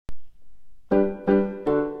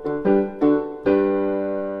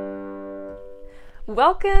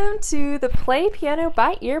Welcome to the Play Piano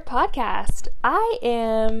by Ear podcast. I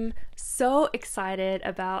am so excited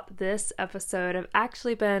about this episode. I've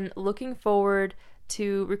actually been looking forward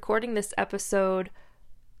to recording this episode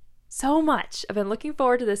so much. I've been looking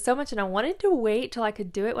forward to this so much, and I wanted to wait till I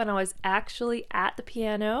could do it when I was actually at the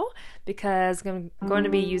piano because I'm going to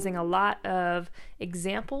be using a lot of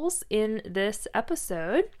examples in this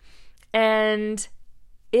episode. And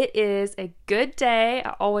it is a good day.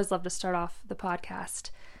 I always love to start off the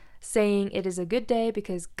podcast saying it is a good day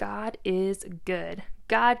because God is good.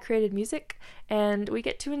 God created music and we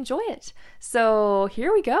get to enjoy it. So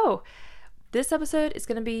here we go. This episode is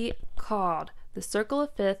going to be called The Circle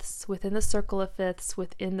of Fifths Within the Circle of Fifths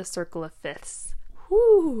Within the Circle of Fifths.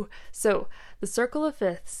 Woo! So the Circle of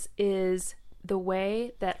Fifths is the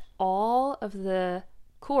way that all of the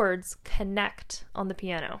chords connect on the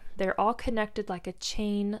piano. They're all connected like a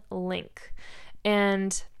chain link.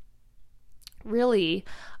 And really,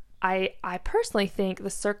 I personally think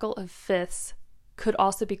the circle of fifths could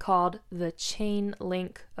also be called the chain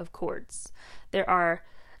link of chords. There are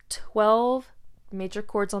 12 major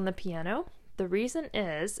chords on the piano. The reason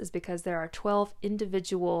is because there are 12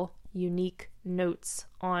 individual unique notes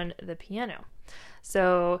on the piano.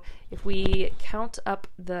 So if we count up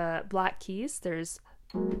the black keys, there's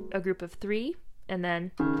a group of 3 and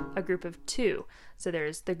then a group of 2. So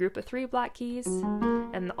there's the group of 3 black keys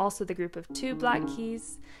and also the group of 2 black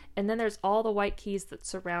keys, and then there's all the white keys that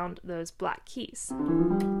surround those black keys.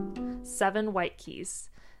 7 white keys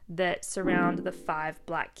that surround the 5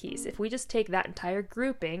 black keys. If we just take that entire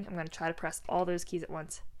grouping, I'm going to try to press all those keys at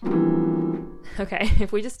once. Okay,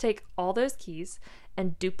 if we just take all those keys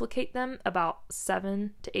and duplicate them about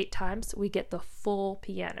 7 to 8 times, we get the full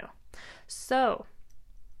piano. So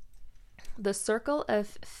the circle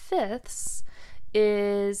of fifths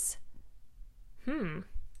is, I'm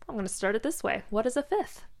going to start it this way. What is a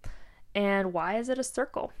fifth? And why is it a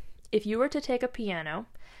circle? If you were to take a piano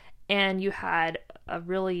and you had a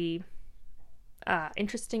really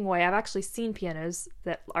interesting way, I've actually seen pianos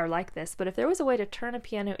that are like this, but if there was a way to turn a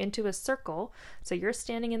piano into a circle, so you're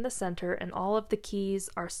standing in the center and all of the keys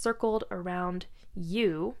are circled around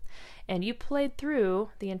you, and you played through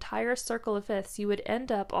the entire circle of fifths, you would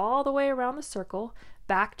end up all the way around the circle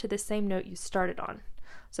back to the same note you started on.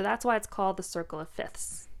 So that's why it's called the circle of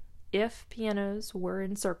fifths. If pianos were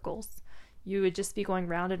in circles, you would just be going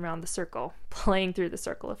round and round the circle, playing through the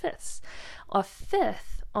circle of fifths. A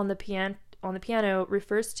fifth on the piano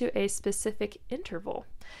refers to a specific interval.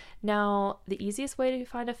 Now, the easiest way to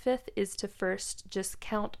find a fifth is to first just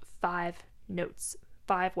count 5 notes,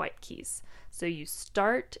 5 white keys. So you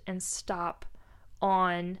start and stop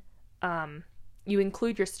on, you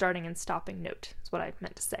include your starting and stopping note, is what I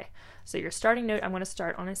meant to say. So your starting note, I'm going to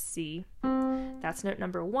start on a C. That's note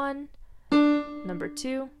number 1, number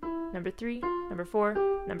 2, number 3, number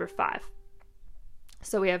 4, number 5.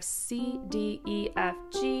 So we have C, D, E, F,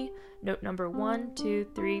 G, note number 1, 2,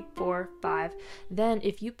 3, 4, 5. Then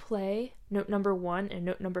if you play note number 1 and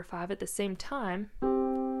note number 5 at the same time,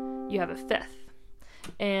 you have a fifth.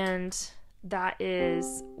 And that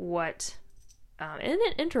is what an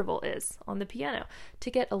interval is on the piano. To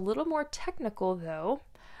get a little more technical though,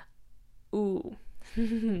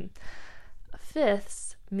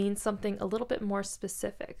 fifths means something a little bit more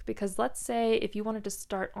specific, because let's say if you wanted to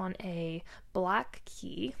start on a black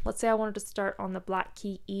key, let's say I wanted to start on the black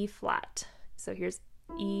key E flat. So here's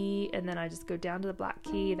E, and then I just go down to the black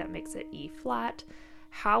key, that makes it E flat.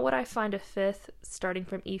 How would I find a fifth starting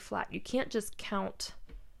from E flat? You can't just count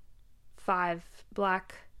 5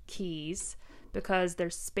 black keys because they're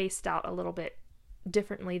spaced out a little bit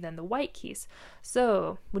differently than the white keys.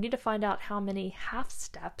 So we need to find out how many half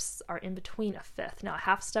steps are in between a fifth. Now, a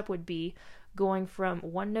half step would be going from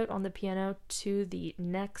one note on the piano to the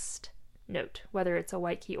next note, whether it's a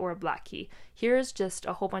white key or a black key. Here's just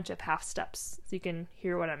a whole bunch of half steps so you can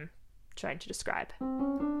hear what I'm trying to describe.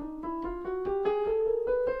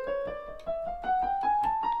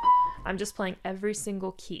 I'm just playing every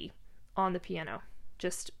single key on the piano,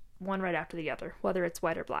 just one right after the other, whether it's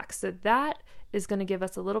white or black. So that is going to give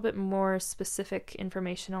us a little bit more specific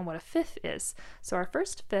information on what a fifth is. So our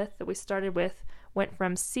first fifth that we started with went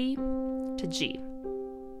from C to G.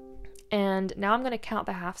 And now I'm going to count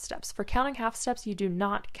the half steps. For counting half steps, you do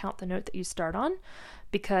not count the note that you start on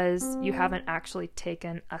because you haven't actually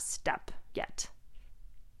taken a step yet.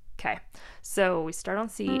 Okay, so we start on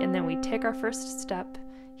C and then we take our first step.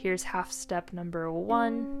 Here's half step number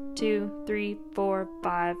 1, 2, 3, 4,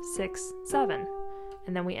 5, 6, 7.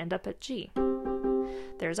 And then we end up at G.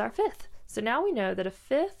 There's our fifth. So now we know that a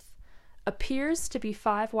fifth appears to be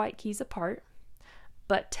 5 white keys apart,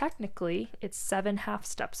 but technically it's 7 half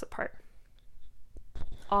steps apart.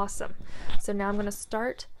 Awesome. So now I'm going to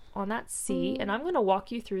start on that C, and I'm going to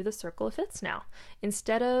walk you through the circle of fifths now.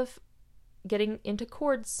 Instead of getting into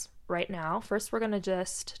chords right now, first we're going to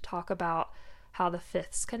just talk about how the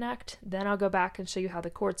fifths connect, then I'll go back and show you how the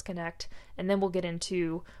chords connect, and then we'll get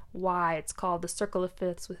into why it's called the circle of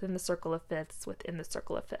fifths within the circle of fifths within the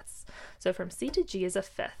circle of fifths. So from C to G is a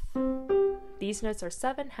fifth. These notes are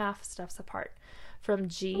 7 half steps apart. From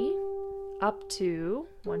G up to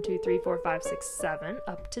 1, 2, 3, 4, 5, 6, 7,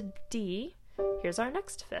 up to D, here's our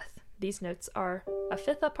next fifth. These notes are a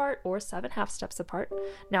fifth apart or 7 half steps apart.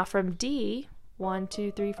 Now from D, 1,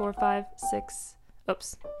 2, 3, 4, 5, 6,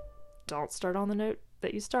 oops, don't start on the note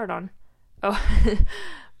that you start on. Oh,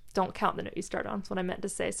 don't count the note you start on. That's what I meant to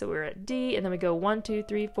say. So we're at D, and then we go 1, 2,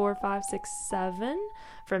 3, 4, 5, 6, 7.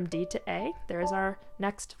 From D to A, there's our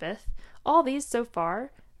next fifth. All these so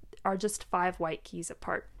far are just 5 white keys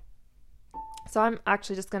apart. So I'm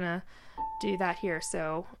actually just going to do that here.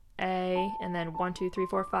 So A, and then 1, 2, 3,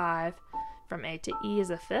 4, 5. From A to E is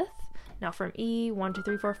a fifth. Now from E, 1, 2,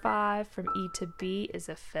 3, 4, 5. From E to B is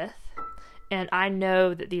a fifth. And I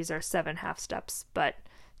know that these are 7 half steps, but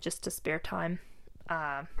just to spare time,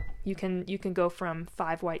 you can go from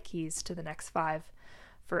 5 white keys to the next 5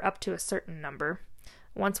 for up to a certain number.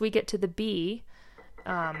 Once we get to the B,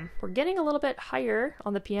 we're getting a little bit higher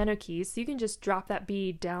on the piano keys, so you can just drop that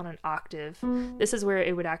B down an octave. This is where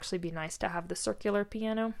it would actually be nice to have the circular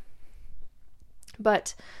piano.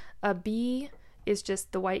 But a B is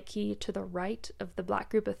just the white key to the right of the black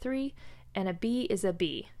group of 3, and a B is a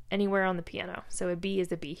B anywhere on the piano. So a B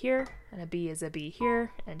is a B here, and a B is a B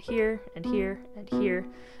here, and here, and here, and here.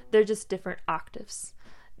 They're just different octaves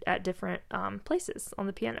at different places on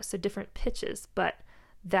the piano, so different pitches, but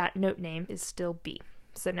that note name is still B.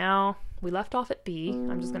 So now we left off at B.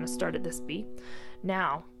 I'm just going to start at this B.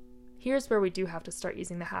 Now, here's where we do have to start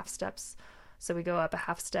using the half steps. So we go up a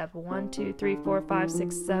half step, 1, 2, 3, 4, 5,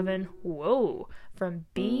 6, 7. Whoa! From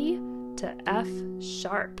B to F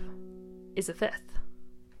sharp is a fifth.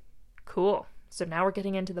 Cool. So now we're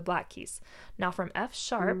getting into the black keys. Now from F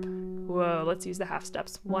sharp, whoa, let's use the half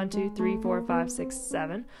steps. 1, 2, 3, 4, 5, 6,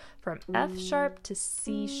 7. From F sharp to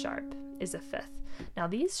C sharp is a fifth. Now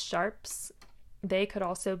these sharps, they could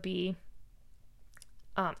also be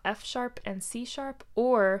F sharp and C sharp,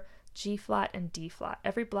 or G flat and D flat.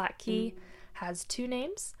 Every black key has 2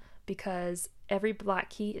 names because every black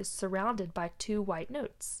key is surrounded by 2 white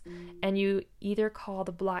notes. And you either call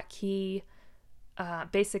the black key,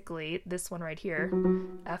 basically this one right here,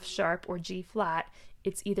 F sharp or G flat.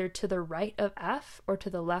 It's either to the right of F or to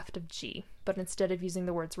the left of G. But instead of using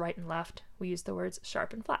the words right and left, we use the words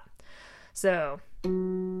sharp and flat. So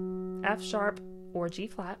F sharp or G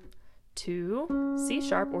flat to C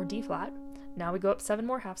sharp or D flat. Now we go up 7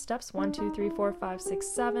 more half steps. 1, 2, 3, 4, 5, 6,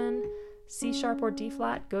 7. C sharp or D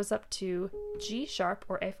flat goes up to G sharp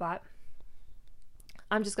or A flat.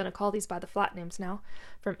 I'm just going to call these by the flat names now.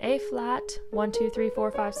 From A flat, 1, 2, 3,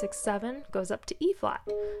 4, 5, 6, 7 goes up to E flat.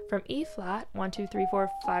 From E flat, 1, 2, 3, 4,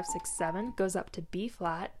 5, 6, 7 goes up to B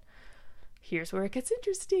flat. Here's where it gets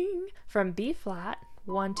interesting. From B flat,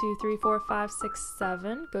 1, 2, 3, 4, 5, 6,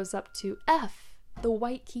 7 goes up to F, the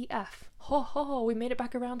white key F. Ho ho ho, we made it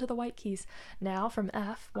back around to the white keys. Now from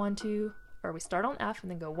F, 1, 2, or we start on F and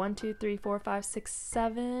then go 1, 2, 3, 4, 5, 6,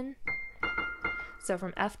 7. So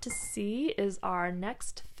from F to C is our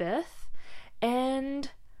next fifth, and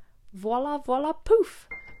voila, voila, poof.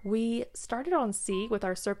 We started on C with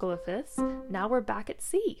our circle of fifths. Now we're back at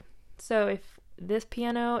C. So if the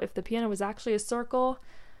piano was actually a circle,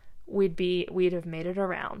 we'd have made it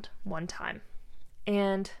around one time.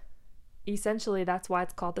 And essentially that's why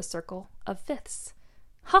it's called the circle of fifths.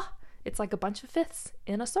 It's like a bunch of fifths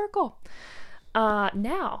in a circle.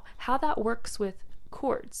 Now, how that works with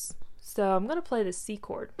chords. So I'm going to play the C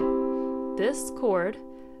chord. This chord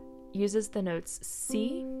uses the notes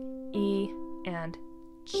C, E, and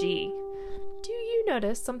G. Do you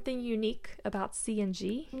notice something unique about C and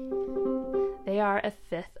G? They are a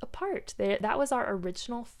fifth apart. That was our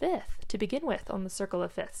original fifth to begin with on the circle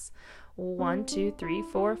of fifths. 1, 2, 3,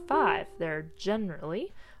 4, 5. They're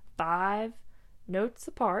generally 5 notes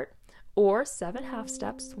apart, or 7 half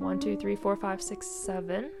steps. 1, 2, 3, 4, 5, 6,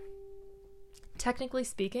 7. Technically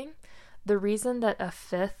speaking, the reason that a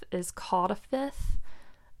fifth is called a fifth,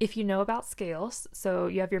 if you know about scales, so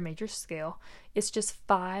you have your major scale, it's just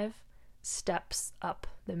 5 steps up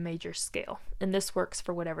the major scale. And this works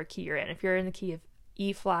for whatever key you're in. If you're in the key of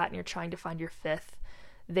E flat and you're trying to find your fifth,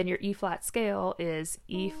 then your E flat scale is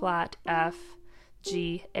E flat, F,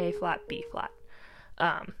 G, A flat, B flat.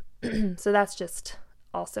 So that's just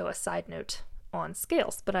also a side note on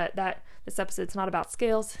scales. But this episode's not about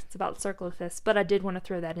scales, it's about the circle of fifths, but I did want to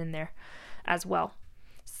throw that in there as well.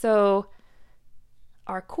 So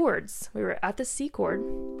our chords, we were at the C chord.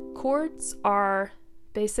 Chords are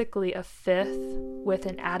basically a fifth with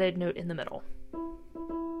an added note in the middle.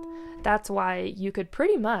 That's why you could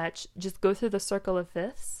pretty much just go through the circle of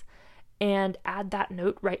fifths and add that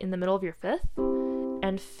note right in the middle of your fifth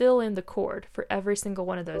and fill in the chord for every single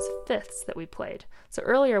one of those fifths that we played. So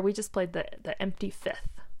earlier we just played the empty fifth.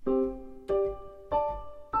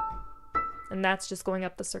 And that's just going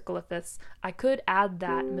up the circle of fifths. I could add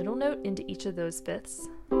that middle note into each of those fifths.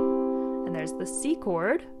 And there's the C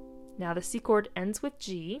chord. Now the C chord ends with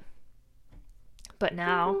G, but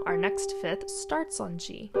now our next fifth starts on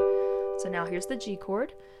G. So now here's the G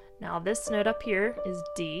chord. Now this note up here is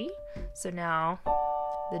D. So now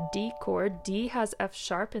the D chord, D has F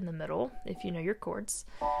sharp in the middle, if you know your chords.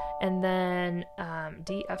 And then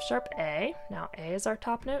D, F sharp, A. Now A is our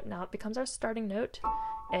top note. Now it becomes our starting note.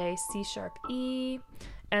 A, C sharp, E,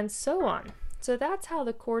 and so on. So that's how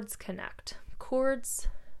the chords connect. Chords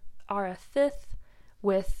are a fifth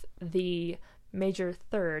with the major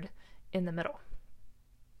third in the middle.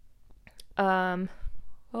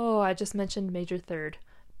 I just mentioned major third.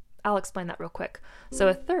 I'll explain that real quick. So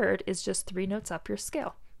a third is just 3 notes up your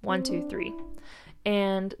scale. 1, 2, 3.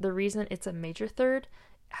 And the reason it's a major third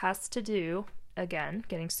has to do, again,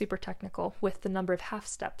 getting super technical, with the number of half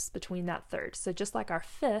steps between that third. So just like our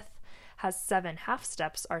fifth has 7 half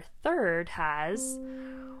steps, our third has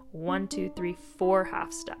 1, 2, 3, 4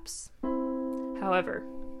 half steps. However,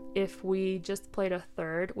 if we just played a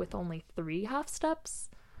third with only 3 half steps,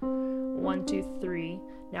 1, 2, 3,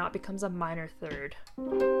 now it becomes a minor third.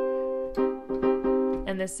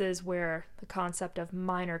 And this is where the concept of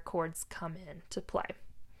minor chords come into play.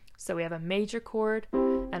 So we have a major chord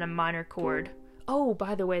and a minor chord. Oh,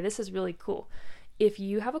 by the way, this is really cool. If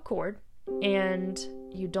you have a chord and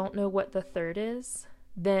you don't know what the third is,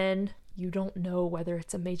 then you don't know whether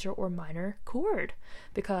it's a major or minor chord,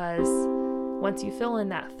 because once you fill in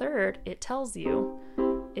that third, it tells you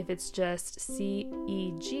if it's just C,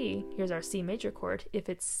 E, G, here's our C major chord. If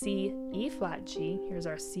it's C, E flat, G, here's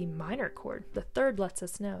our C minor chord. The third lets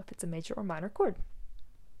us know if it's a major or minor chord.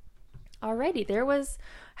 Alrighty, there was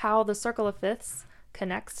how the circle of fifths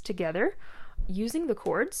connects together using the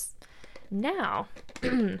chords. Now,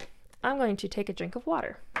 I'm going to take a drink of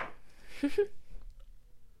water.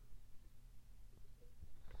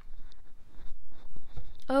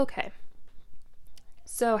 Okay.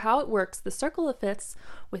 So how it works, the circle of fifths,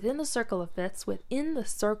 within the circle of fifths, within the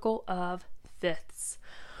circle of fifths.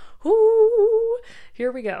 Ooh,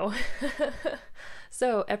 here we go.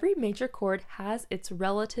 So every major chord has its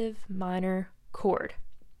relative minor chord.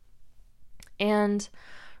 And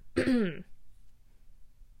a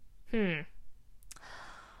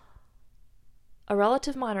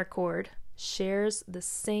relative minor chord shares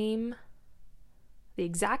the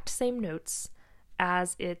exact same notes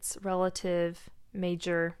as its relative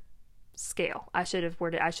major scale. I should have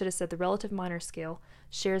said the relative minor scale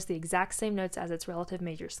shares the exact same notes as its relative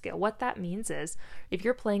major scale. What that means is, if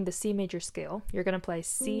you're playing the C major scale, you're going to play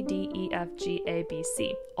C, D, E, F, G, A, B,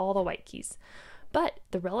 C, all the white keys. But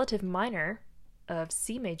the relative minor of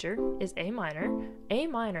C major is A minor. A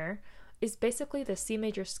minor is basically the C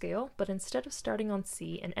major scale, but instead of starting on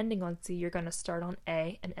C and ending on C, you're going to start on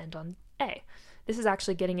A and end on A. This is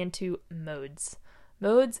actually getting into modes.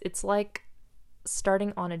 Modes, it's like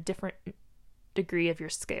starting on a different degree of your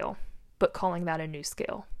scale, but calling that a new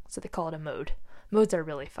scale. So they call it a mode. Modes are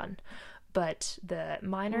really fun. But the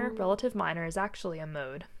minor, relative minor, is actually a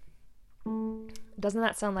mode. Doesn't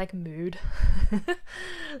that sound like mood?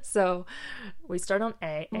 So we start on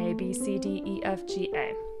A, B, C, D, E, F, G,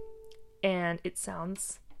 A. And it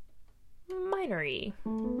sounds minor-y.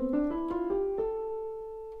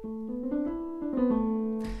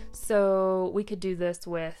 So we could do this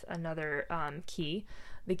with another key.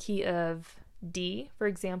 The key of D, for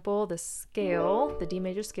example, the scale, the D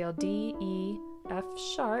major scale, D, E, F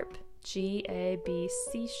sharp, G, A, B,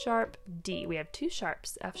 C sharp, D. We have 2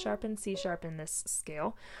 sharps, F sharp and C sharp in this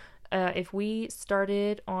scale. If we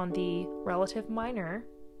started on the relative minor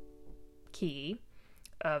key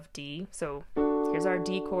of D, so here's our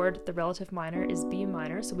D chord, the relative minor is B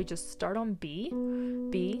minor, so we just start on B,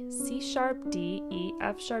 B, C sharp, D, E,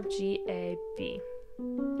 F sharp, G, A, B.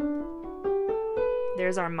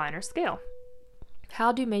 There's our minor scale.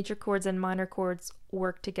 How do major chords and minor chords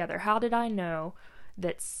work together? How did I know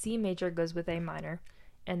that C major goes with A minor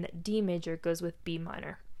and that D major goes with B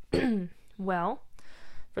minor? Well,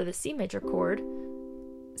 for the C major chord,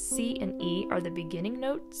 C and E are the beginning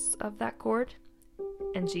notes of that chord,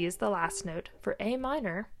 and G is the last note. For A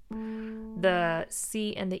minor, the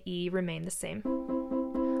C and the E remain the same.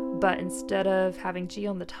 But instead of having G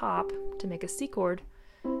on the top to make a C chord,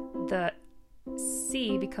 the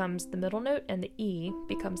C becomes the middle note and the E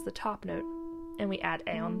becomes the top note. And we add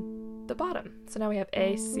A on the bottom. So now we have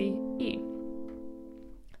A, C, E.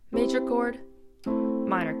 Major chord,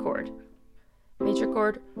 minor chord. Major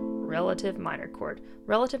chord, relative minor chord.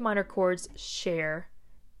 Relative minor chords share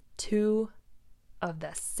two of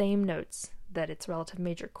the same notes that its relative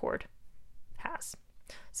major chord has.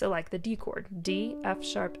 So like the D chord, D, F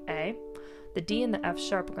sharp, A. The D and the F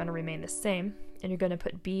sharp are going to remain the same, and you're going to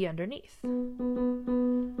put B underneath.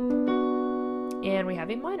 And we have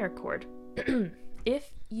a minor chord.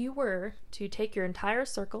 If you were to take your entire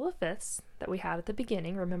circle of fifths that we had at the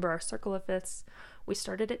beginning, remember our circle of fifths, we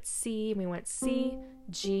started at C, and we went C,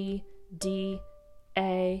 G, D,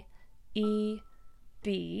 A, E,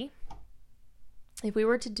 B. If we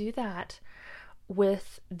were to do that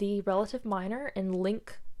with the relative minor and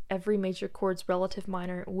link every major chord's relative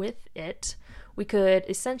minor with it, we could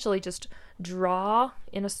essentially just draw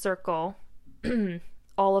in a circle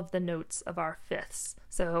all of the notes of our fifths.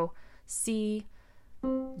 So C,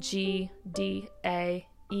 G, D, A,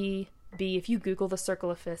 E, B. If you Google the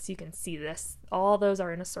circle of fifths, you can see this. All those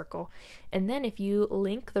are in a circle. And then if you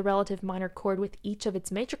link the relative minor chord with each of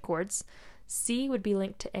its major chords, C would be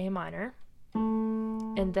linked to A minor,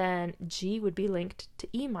 and then G would be linked to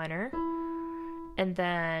E minor, and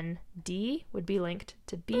then D would be linked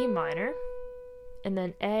to B minor, and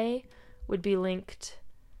then A would be linked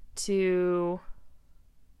to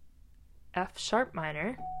F sharp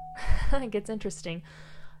minor. It gets interesting.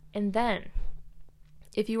 And then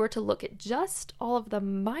if you were to look at just all of the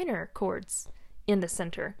minor chords in the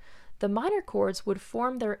center, the minor chords would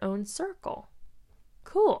form their own circle.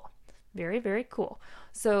 Cool. Very, very cool.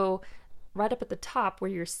 So right up at the top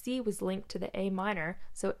where your C was linked to the A minor,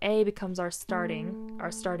 so A becomes our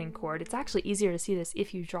starting chord. It's actually easier to see this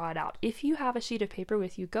if you draw it out. If you have a sheet of paper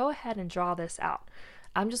with you, go ahead and draw this out.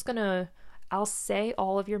 I'll say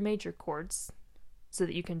all of your major chords so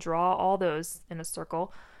that you can draw all those in a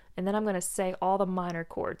circle, and then I'm going to say all the minor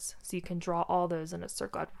chords so you can draw all those in a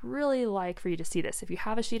circle. I'd really like for you to see this. If you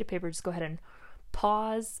have a sheet of paper, just go ahead and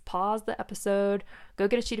pause the episode, go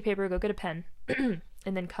get a sheet of paper, go get a pen, and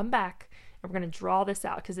then come back, and we're going to draw this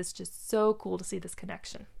out because it's just so cool to see this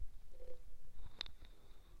connection.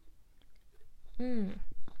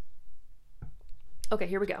 Okay,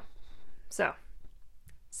 here we go. So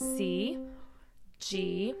C,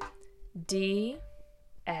 G, D,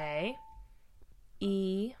 A,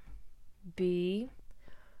 E, B,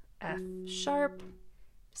 F sharp,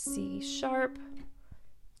 C sharp,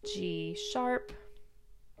 G sharp,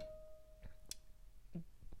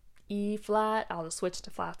 E flat, I'll just switch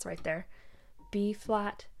to flats right there, B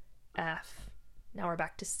flat, F. Now we're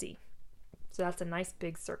back to C. So that's a nice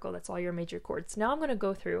big circle. That's all your major chords. Now I'm going to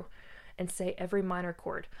go through and say every minor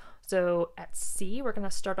chord. So at C, we're going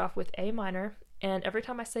to start off with A minor, and every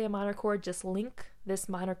time I say a minor chord, just link this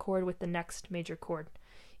minor chord with the next major chord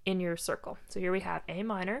in your circle. So here we have A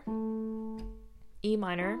minor, E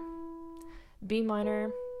minor, B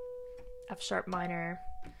minor, F sharp minor,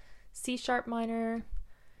 C sharp minor,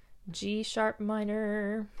 G sharp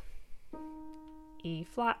minor, E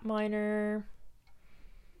flat minor,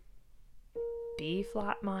 B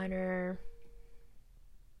flat minor,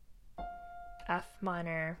 F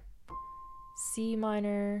minor, C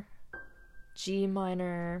minor, G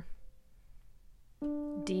minor,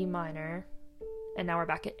 D minor, and now we're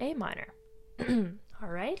back at A minor. All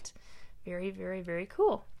right, very, very, very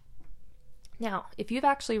cool. Now, if you've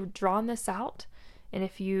actually drawn this out, and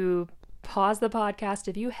if you pause the podcast,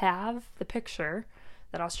 if you have the picture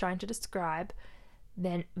that I was trying to describe,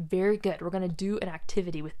 then very good. We're going to do an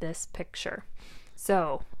activity with this picture.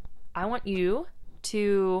 So I want you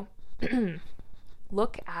to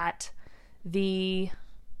look at the,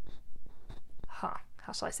 how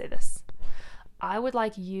shall I say this? I would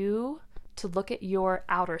like you to look at your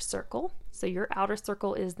outer circle. So your outer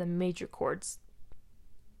circle is the major chords.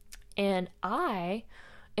 And I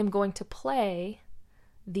am going to play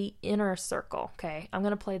the inner circle, okay? I'm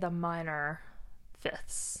going to play the minor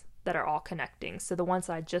fifths that are all connecting. So the ones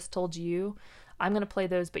that I just told you, I'm going to play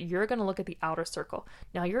those, but you're going to look at the outer circle.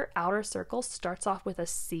 Now your outer circle starts off with a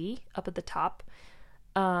C up at the top,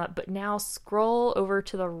 but now scroll over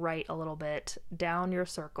to the right a little bit down your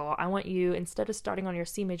circle. I want you, instead of starting on your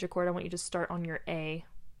C major chord, I want you to start on your A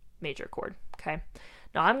major chord, okay?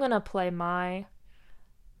 Now I'm going to play my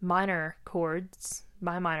minor chords,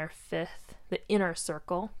 my minor fifth, the inner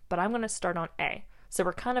circle, but I'm going to start on A. So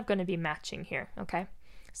we're kind of going to be matching here, okay?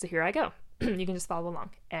 So here I go. You can just follow along.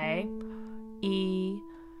 A, E,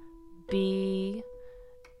 B,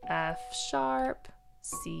 F sharp,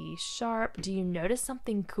 C sharp. Do you notice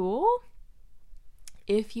something cool?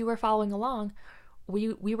 If you were following along,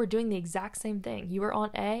 we were doing the exact same thing. You were on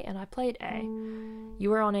A and I played A. You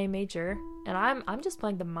were on A major and I'm just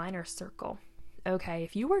playing the minor circle. Okay,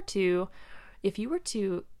 if you were to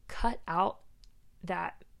cut out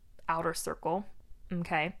that outer circle,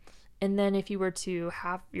 okay, and then if you were to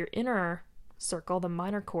have your inner circle, the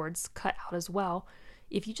minor chords, cut out as well,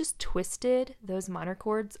 if you just twisted those minor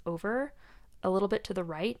chords over a little bit to the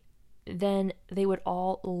right, then they would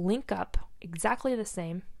all link up exactly the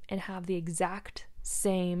same and have the exact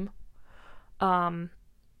same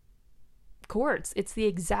chords. It's the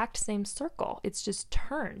exact same circle. It's just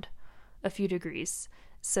turned a few degrees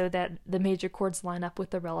so that the major chords line up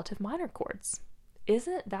with the relative minor chords.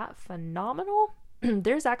 Isn't that phenomenal?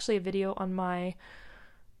 There's actually a video on my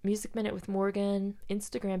Music Minute with Morgan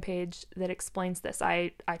Instagram page that explains this.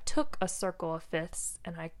 I took a circle of fifths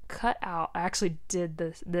and I actually did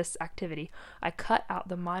this activity. I cut out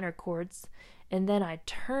the minor chords and then I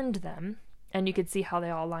turned them, and you could see how they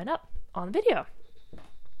all line up on the video.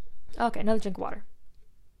 Okay, another drink of water.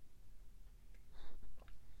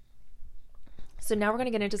 So now we're going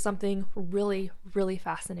to get into something really, really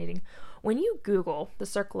fascinating. When you Google the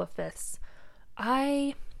circle of fifths,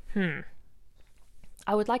 I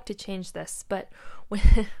would like to change this, but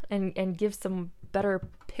and give some better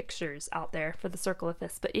pictures out there for the circle of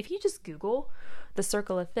fifths. But if you just Google the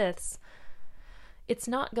circle of fifths, it's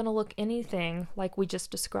not going to look anything like we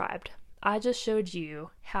just described. I just showed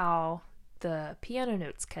you how the piano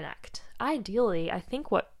notes connect. Ideally, I think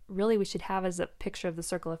what really we should have as a picture of the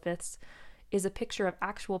circle of fifths is a picture of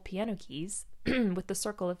actual piano keys with the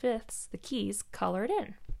circle of fifths, the keys colored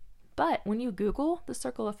in. But when you Google the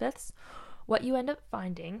circle of fifths, what you end up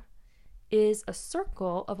finding is a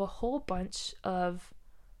circle of a whole bunch of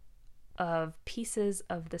pieces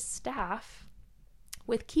of the staff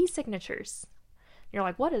with key signatures. You're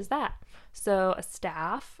like, what is that? So a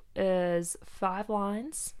staff is 5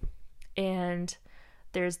 lines, and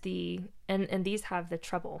there's and these have the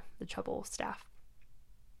treble staff,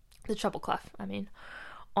 the treble clef,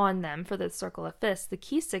 on them for the circle of fifths. The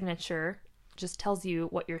key signature just tells you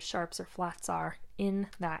what your sharps or flats are in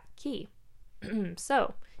that key.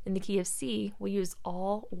 So in the key of C, we use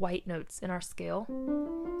all white notes in our scale.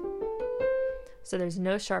 So there's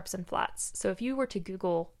no sharps and flats. So if you were to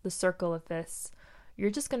Google the circle of fifths,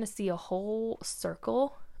 you're just going to see a whole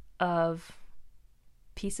circle of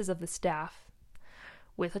pieces of the staff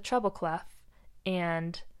with a treble clef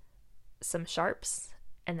and some sharps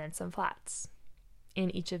and then some flats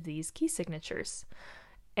in each of these key signatures.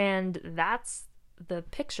 And that's the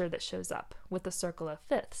picture that shows up with the circle of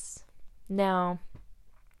fifths. Now,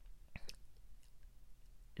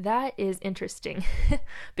 that is interesting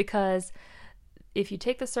because if you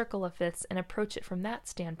take the circle of fifths and approach it from that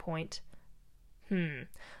standpoint,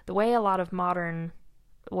 the way a lot of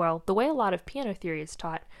piano theory is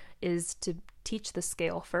taught is to teach the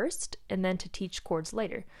scale first and then to teach chords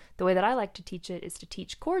later. The way that I like to teach it is to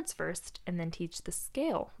teach chords first and then teach the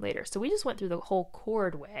scale later. So we just went through the whole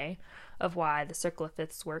chord way of why the circle of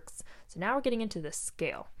fifths works. So now we're getting into the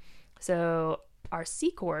scale. So our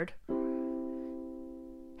C chord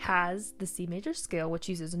has the C major scale, which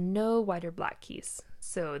uses no white or black keys.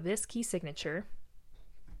 So this key signature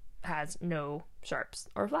has no sharps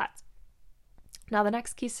or flats. Now the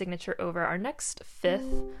next key signature over our next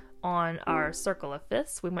fifth on our circle of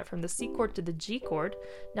fifths, we went from the C chord to the G chord.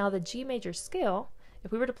 Now the G major scale,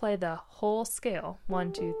 if we were to play the whole scale,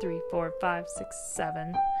 1, 2, 3, 4, 5, 6,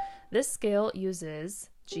 7, this scale uses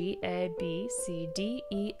G, A, B, C, D,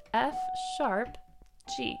 E, F sharp,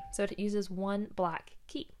 G. So it uses one black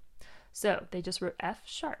key. So they just wrote F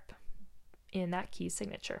sharp in that key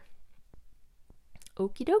signature.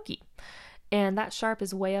 Okie dokie. And that sharp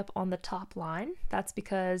is way up on the top line. That's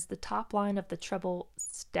because the top line of the treble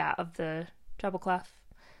clef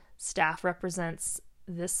staff represents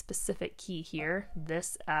this specific key here,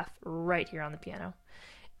 this F right here on the piano.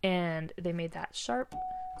 And they made that sharp,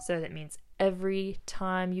 so that means every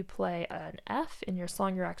time you play an F in your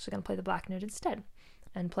song, you're actually going to play the black note instead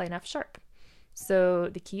and play an F sharp. So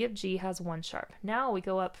the key of G has one sharp. Now we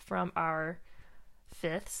go up from our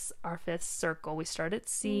fifth circle. We start at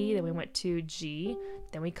C, then we went to G,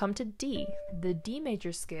 then we come to D. The D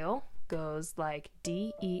major scale goes like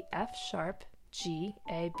D, E, F sharp, G,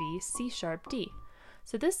 A, B, C sharp, D.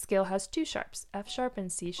 So this scale has two sharps, F sharp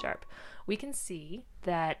and C sharp. We can see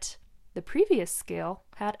that the previous scale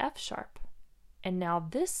had F sharp, and now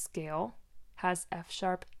this scale has F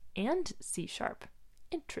sharp and C sharp.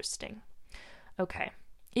 Interesting. Okay.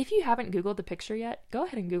 If you haven't Googled the picture yet, go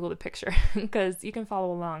ahead and Google the picture because you can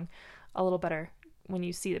follow along a little better when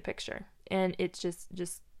you see the picture. And it's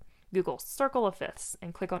just Google circle of fifths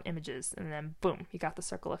and click on images, and then boom, you got the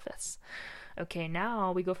circle of fifths. Okay,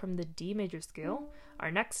 now we go from the D major scale. Our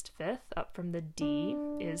next fifth up from the D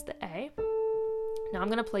is the A. Now I'm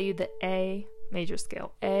going to play you the A major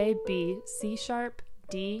scale. A, B, C sharp,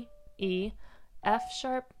 D, E, F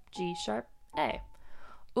sharp, G sharp, A.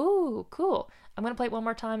 Ooh, cool. I'm going to play it one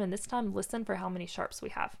more time, and this time listen for how many sharps we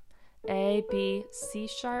have. A, B, C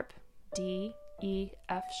sharp, D, E,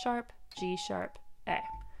 F sharp, G sharp, A.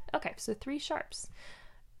 Okay, so 3 sharps.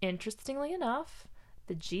 Interestingly enough,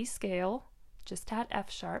 the G scale just had F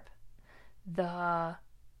sharp. The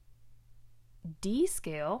D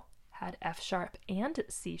scale had F sharp and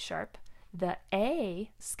C sharp. The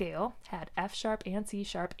A scale had F sharp and C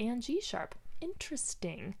sharp and G sharp.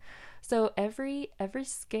 Interesting. So every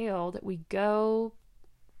scale that we go,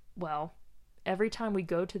 well, every time we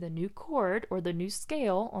go to the new chord or the new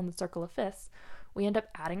scale on the circle of fifths, we end up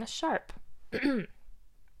adding a sharp.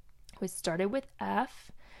 We started with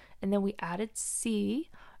F, and then we added C,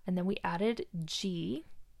 and then we added G.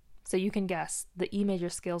 So you can guess the E major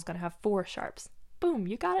scale is going to have 4 sharps. Boom,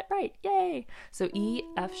 you got it right. Yay! So E,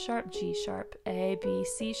 F sharp, G sharp, A, B,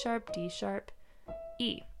 C sharp, D sharp,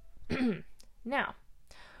 E. Now,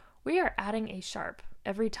 we are adding a sharp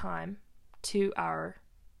every time to our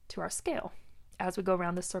scale as we go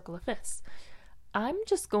around the circle of fifths. I'm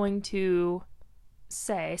just going to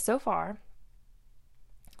say so far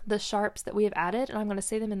the sharps that we have added, and I'm going to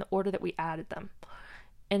say them in the order that we added them.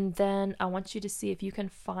 And then I want you to see if you can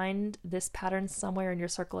find this pattern somewhere in your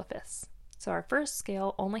circle of fifths. So our first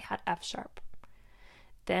scale only had F sharp.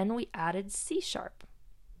 Then we added C sharp.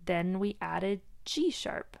 Then we added G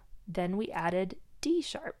sharp. Then we added D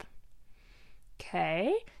sharp.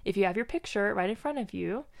 Okay, if you have your picture right in front of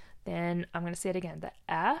you, then I'm going to say it again. The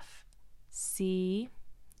F, C,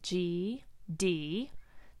 G, D.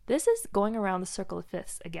 This is going around the circle of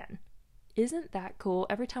fifths again. Isn't that cool?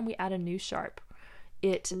 Every time we add a new sharp,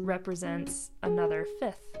 it represents another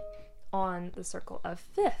fifth on the circle of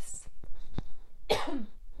fifths.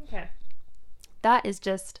 Okay. That is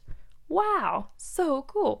just, wow, so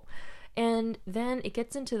cool. And then it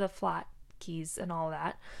gets into the flat keys and all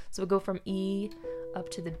that. So we go from E up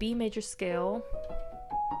to the B major scale.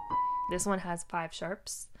 This one has 5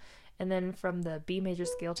 sharps. And then from the B major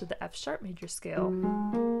scale to the F sharp major scale,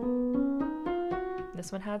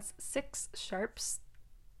 this one has 6 sharps.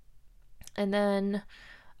 And then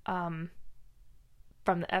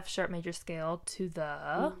from the F sharp major scale to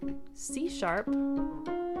the C sharp,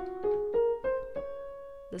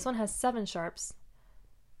 this one has 7 sharps.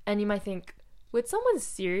 And you might think, would someone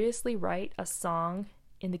seriously write a song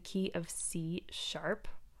in the key of C sharp?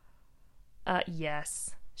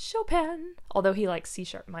 Yes, Chopin, although he likes C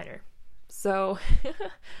sharp minor. So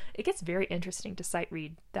it gets very interesting to sight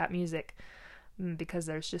read that music because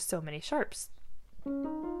there's just so many sharps.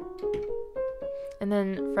 And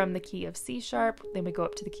then from the key of C sharp, then we go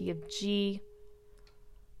up to the key of G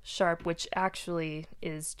sharp, which actually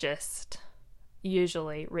is just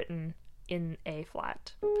usually written in A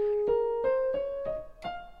flat.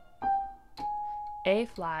 A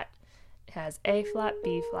flat has A flat,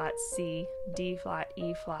 B flat, C, D flat,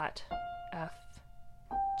 E flat, F,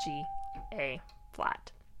 G, A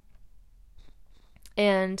flat.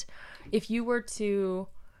 And if you were to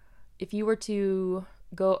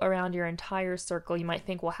go around your entire circle, you might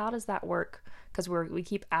think, well, how does that work? Because we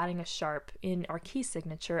keep adding a sharp in our key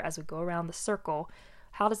signature as we go around the circle.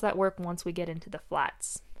 How does that work once we get into the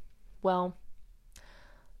flats? Well,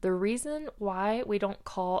 the reason why we don't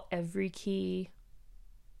call every key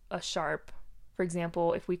a sharp, for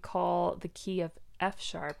example, if we call the key of F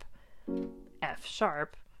sharp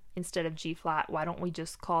instead of G flat, why don't we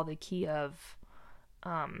just call the key of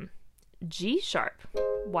G sharp?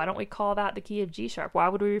 Why don't we call that the key of G sharp? Why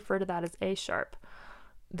would we refer to that as A sharp?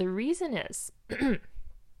 The reason is,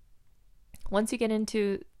 once you get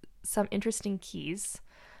into some interesting keys,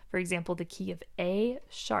 for example, the key of A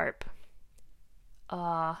sharp,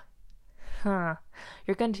 you're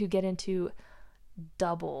going to get into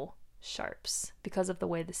double sharps because of the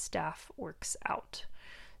way the staff works out.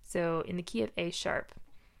 So in the key of A sharp,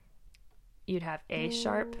 you'd have A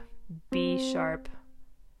sharp, B sharp,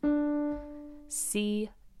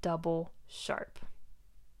 C double sharp.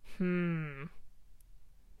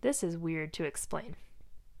 This is weird to explain.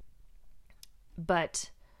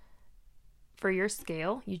 But for your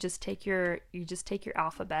scale, you just take your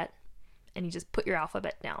alphabet and you just put your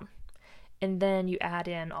alphabet down. And then you add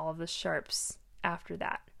in all of the sharps after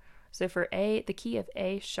that. So for A, the key of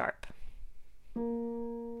A sharp,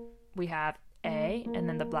 we have A, and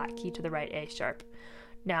then the black key to the right, A sharp.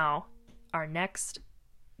 Now, our next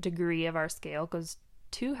degree of our scale goes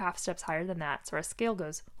 2 half steps higher than that. So our scale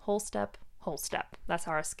goes whole step, whole step. That's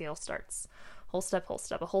how our scale starts. Whole step, whole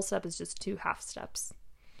step. A whole step is just 2 half steps.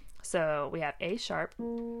 So we have A sharp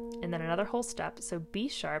and then another whole step. So B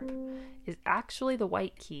sharp is actually the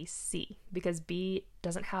white key C, because B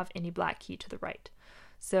doesn't have any black key to the right.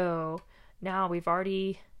 So now we've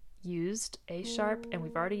already used A sharp and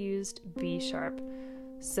we've already used B sharp.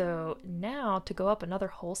 So now to go up another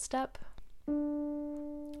whole step,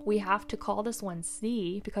 we have to call this one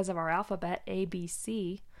C because of our alphabet A, B,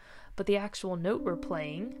 C. But the actual note we're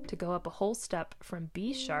playing to go up a whole step from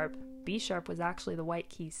B sharp was actually the white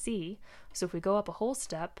key C. So if we go up a whole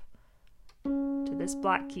step to this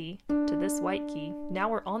black key, to this white key, now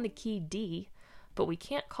we're on the key D, but we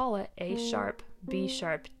can't call it A sharp, B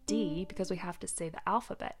sharp, D, because we have to say the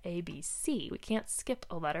alphabet A, B, C. We can't skip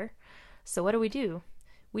a letter. So what do?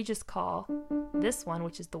 We just call this one,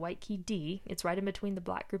 which is the white key D, it's right in between the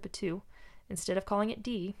black group of 2. Instead of calling it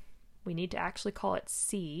D, we need to actually call it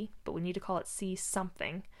C, but we need to call it C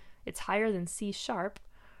something. It's higher than C sharp,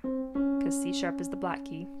 because C sharp is the black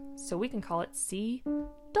key. So we can call it C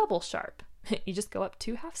double sharp. You just go up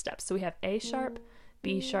 2 half steps. So we have A sharp,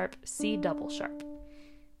 B sharp, C double sharp.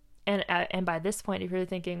 And by this point, if you're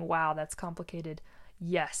thinking, wow, that's complicated,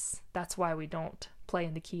 yes, that's why we don't play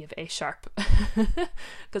in the key of A sharp,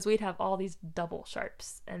 because we'd have all these double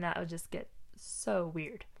sharps, and that would just get so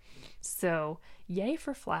weird. So yay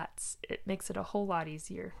for flats. It makes it a whole lot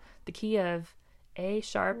easier. The key of A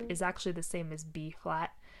sharp is actually the same as B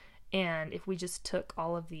flat, and if we just took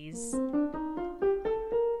all of these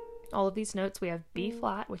notes, we have B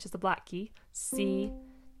flat, which is the black key, C,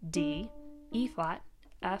 D, E flat,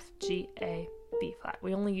 F, G, A, B flat.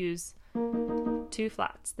 We only use 2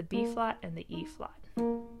 flats, the B flat and the E flat.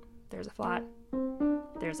 There's a flat,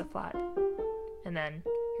 there's a flat, and then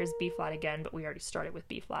here's B flat again, but we already started with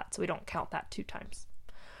B flat, so we don't count that 2 times.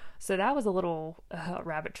 So that was a little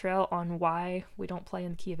rabbit trail on why we don't play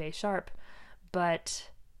in the key of A sharp, but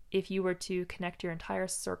if you were to connect your entire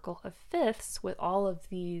circle of fifths with all of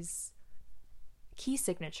these key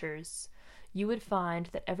signatures, you would find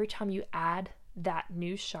that every time you add that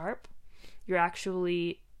new sharp, you're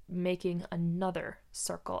actually making another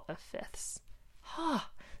circle of fifths.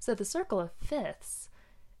 So the circle of fifths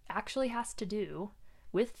actually has to do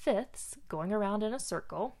with fifths going around in a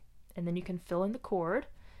circle, and then you can fill in the chord,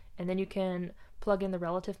 and then you can plug in the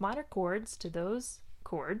relative minor chords to those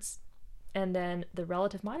chords, and then the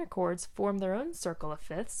relative minor chords form their own circle of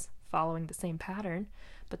fifths following the same pattern.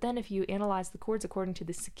 But then if you analyze the chords according to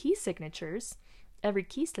the key signatures, every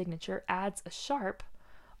key signature adds a sharp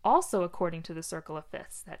also according to the circle of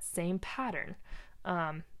fifths, that same pattern.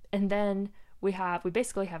 And then we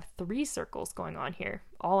basically have 3 circles going on here,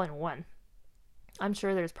 all in one. I'm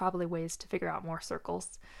sure there's probably ways to figure out more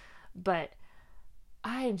circles, but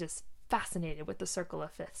I am just fascinated with the circle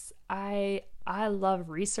of fifths. I love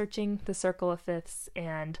researching the circle of fifths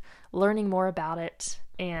and learning more about it,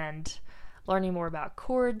 and learning more about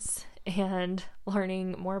chords, and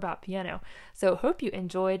learning more about piano. So hope you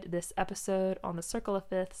enjoyed this episode on the circle of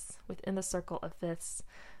fifths, within the circle of fifths,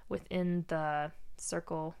 within the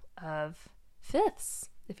circle of fifths.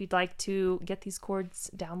 If you'd like to get these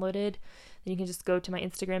chords downloaded, then you can just go to my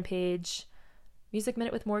Instagram page, Music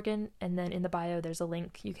Minute with Morgan, and then in the bio there's a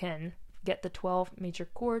link. You can get the 12 major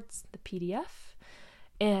chords, the PDF,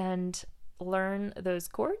 and learn those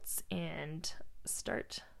chords and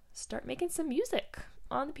start making some music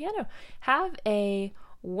on the piano. Have a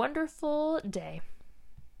wonderful day.